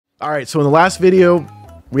All right, so in the last video,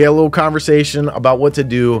 we had a little conversation about what to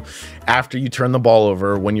do after you turn the ball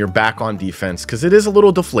over when you're back on defense, because it is a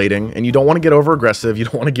little deflating and you don't want to get over aggressive. You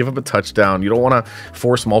don't want to give up a touchdown. You don't want to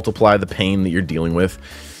force multiply the pain that you're dealing with.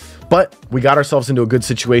 But we got ourselves into a good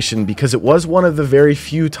situation because it was one of the very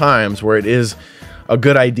few times where it is a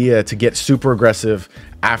good idea to get super aggressive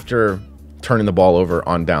after turning the ball over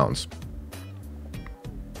on downs.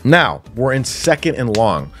 Now, we're in 2nd and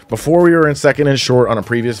long. Before we were in 2nd and short on a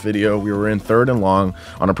previous video. We were in 3rd and long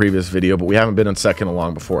on a previous video, but we haven't been in 2nd and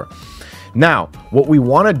long before. Now, what we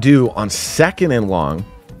want to do on 2nd and long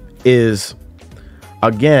is,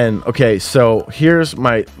 again, okay, so here's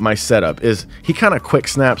my setup. Is he kind of quick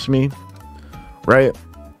snaps me, right?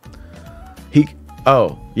 He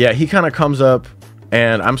kind of comes up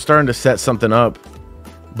and I'm starting to set something up,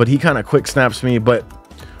 but he kind of quick snaps me. But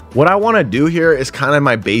what I want to do here is kind of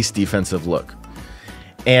my base defensive look.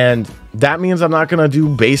 And that means I'm not going to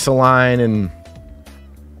do base align and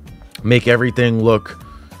make everything look,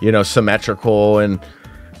 you know, symmetrical and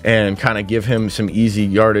kind of give him some easy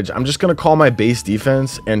yardage. I'm just going to call my base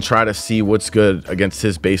defense and try to see what's good against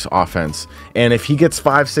his base offense. And if he gets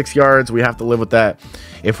 5-6 yards, we have to live with that.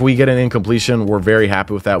 If we get an incompletion, we're very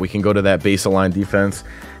happy with that. We can go to that base align defense.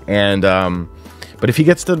 And but if he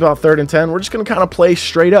gets to about 3rd and 10, we're just going to kind of play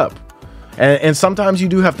straight up. And sometimes you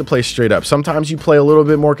do have to play straight up. Sometimes you play a little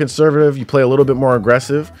bit more conservative. You play a little bit more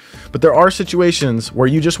aggressive. But there are situations where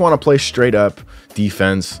you just want to play straight up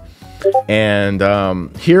defense. And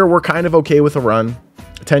here we're kind of okay with a run.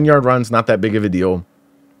 A 10-yard run's not that big of a deal.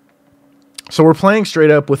 So we're playing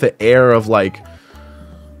straight up with an air of like,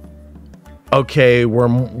 okay,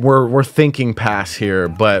 we're thinking pass here,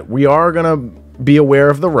 but we are going to be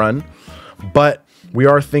aware of the run. But we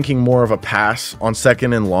are thinking more of a pass on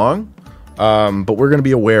 2nd and long, but we're going to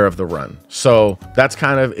be aware of the run. So that's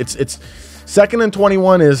kind of, it's 2nd and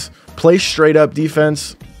 21 is play straight up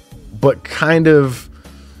defense, but kind of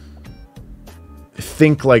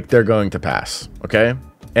think like they're going to pass. Okay.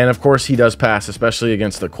 And of course he does pass, especially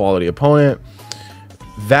against a quality opponent.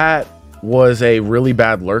 That was a really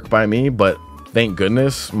bad lurk by me, but thank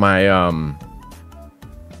goodness my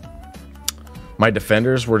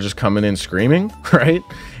defenders were just coming in screaming, right?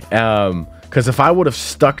 Because if I would have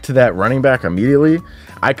stuck to that running back immediately,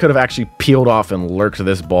 I could have actually peeled off and lurked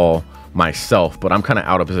this ball myself, but I'm kind of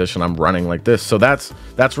out of position. I'm running like this. So that's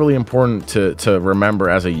really important to remember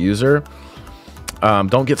as a user.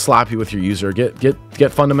 Don't get sloppy with your user.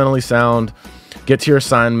 Get fundamentally sound, get to your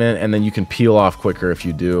assignment, and then you can peel off quicker if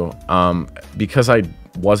you do. Because I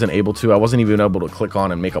wasn't even able to click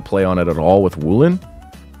on and make a play on it at all with Woolen.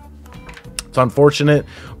 It's unfortunate,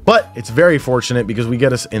 but it's very fortunate because we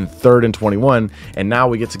get us in 3rd and 21, and now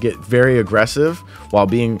we get to get very aggressive while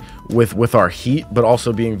being with our heat, but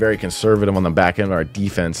also being very conservative on the back end of our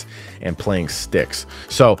defense and playing sticks.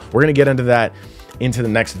 So we're going to get into that into the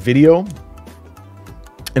next video.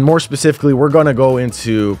 And more specifically, we're going to go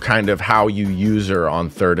into kind of how you user on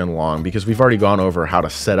 3rd and long, because we've already gone over how to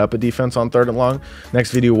set up a defense on 3rd and long.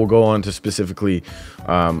 Next video, we'll go on to specifically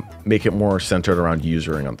make it more centered around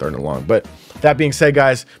usering on 3rd and long. But that being said,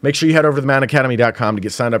 guys, make sure you head over to MaddenAcademy.com to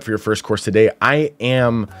get signed up for your first course today. I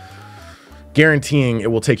am guaranteeing it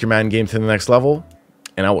will take your Madden game to the next level,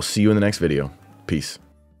 and I will see you in the next video. Peace.